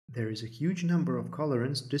There is a huge number of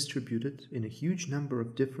colorants distributed in a huge number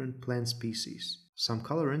of different plant species. Some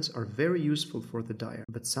colorants are very useful for the dyer,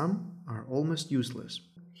 but some are almost useless.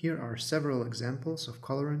 Here are several examples of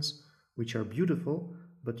colorants which are beautiful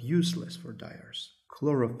but useless for dyers.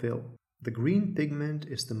 Chlorophyll. The green pigment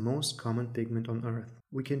is the most common pigment on Earth.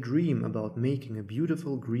 We can dream about making a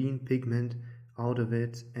beautiful green pigment out of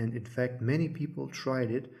it, and in fact many people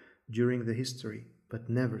tried it during the history, but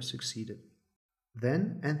never succeeded.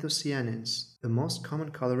 Then anthocyanins, the most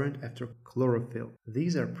common colorant after chlorophyll.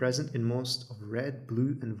 These are present in most of red,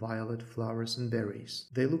 blue and violet flowers and berries.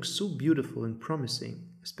 They look so beautiful and promising,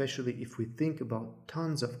 especially if we think about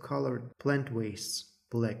tons of colored plant wastes,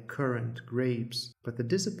 black currant, grapes. But the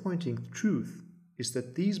disappointing truth is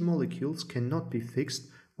that these molecules cannot be fixed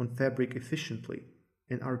on fabric efficiently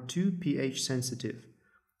and are too pH sensitive,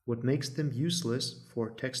 what makes them useless for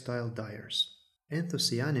textile dyers.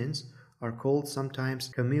 Anthocyanins are called sometimes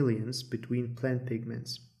chameleons between plant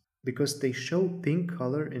pigments because they show pink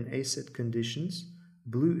color in acid conditions,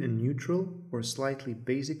 blue in neutral or slightly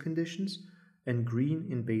basic conditions, and green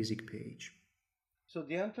in basic pH. So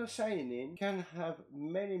the anthocyanin can have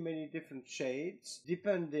many different shades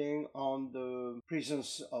depending on the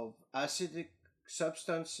presence of acidic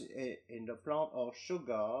substance in the plant or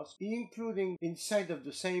sugars, including inside of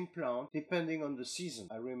the same plant depending on the season.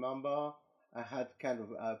 I remember I had kind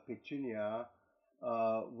of a petunia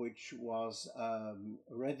which was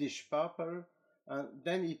reddish purple, and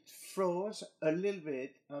then it froze a little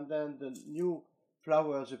bit, and then the new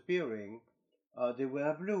flowers appearing, they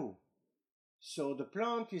were blue. So the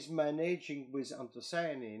plant is managing with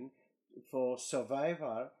anthocyanin for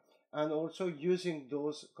survival and also using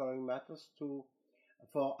those coloring methods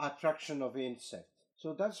for attraction of insects.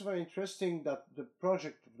 So that's very interesting that the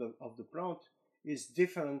project of the plant is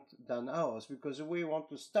different than ours because we want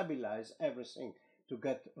to stabilize everything to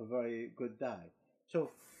get a very good dye.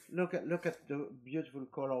 So look at the beautiful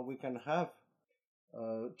color we can have,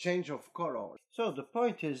 change of color. So the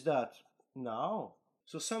point is that now,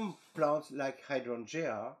 so some plants like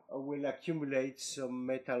hydrangea will accumulate some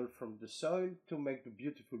metal from the soil to make the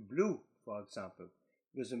beautiful blue, for example,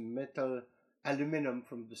 because the metal aluminum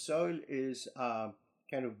from the soil is a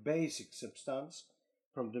kind of basic substance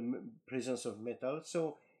from the presence of metal,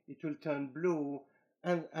 so it will turn blue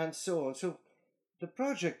and so on. So the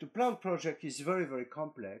plant project is very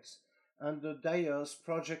complex, and the dyer's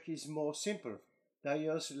project is more simple.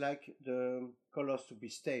 Dyers like the colors to be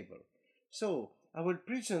stable. So I will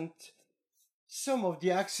present some of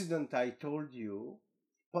the accidents I told you,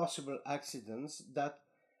 possible accidents that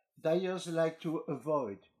dyers like to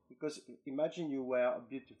avoid. Because imagine you wear a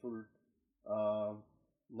beautiful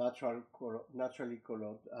naturally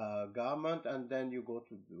colored garment, and then you go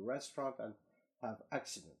to the restaurant and have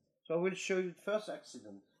accident. So I will show you the first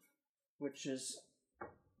accident, which is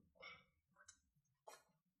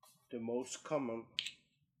the most common.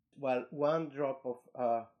 Well, one drop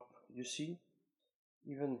of you see,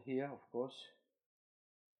 even here, of course,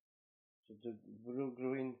 so the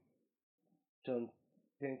blue-green turned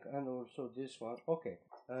pink, and also this one. Okay,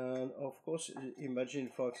 and of course, imagine,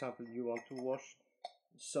 for example, you want to wash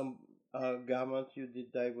some garment you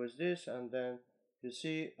did dye with this, and then you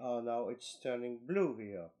see now it's turning blue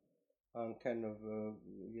here and kind of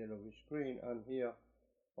yellowish green, and here,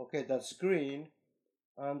 okay, that's green,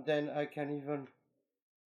 and then I can even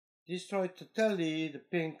destroy totally the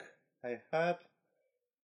pink I had,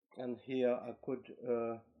 and here I could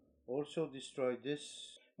also destroy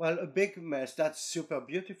this. Well, a big mess. That's super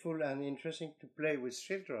beautiful and interesting to play with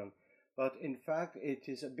children, but in fact it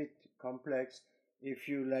is a bit complex if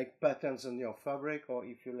you like patterns on your fabric, or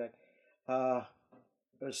if you like a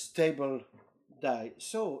stable dye.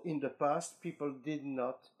 So in the past people did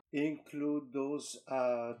not include those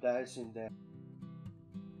dyes in there.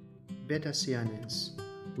 Beta-cyanins,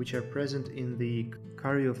 which are present in the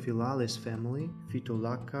Caryophyllalis family,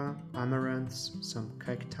 Phytolacca, amaranths, some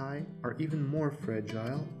cacti, are even more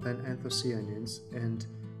fragile than anthocyanins and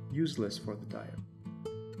useless for the dyer.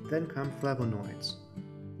 Then come flavonoids,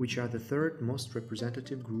 which are the third most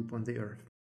representative group on the Earth.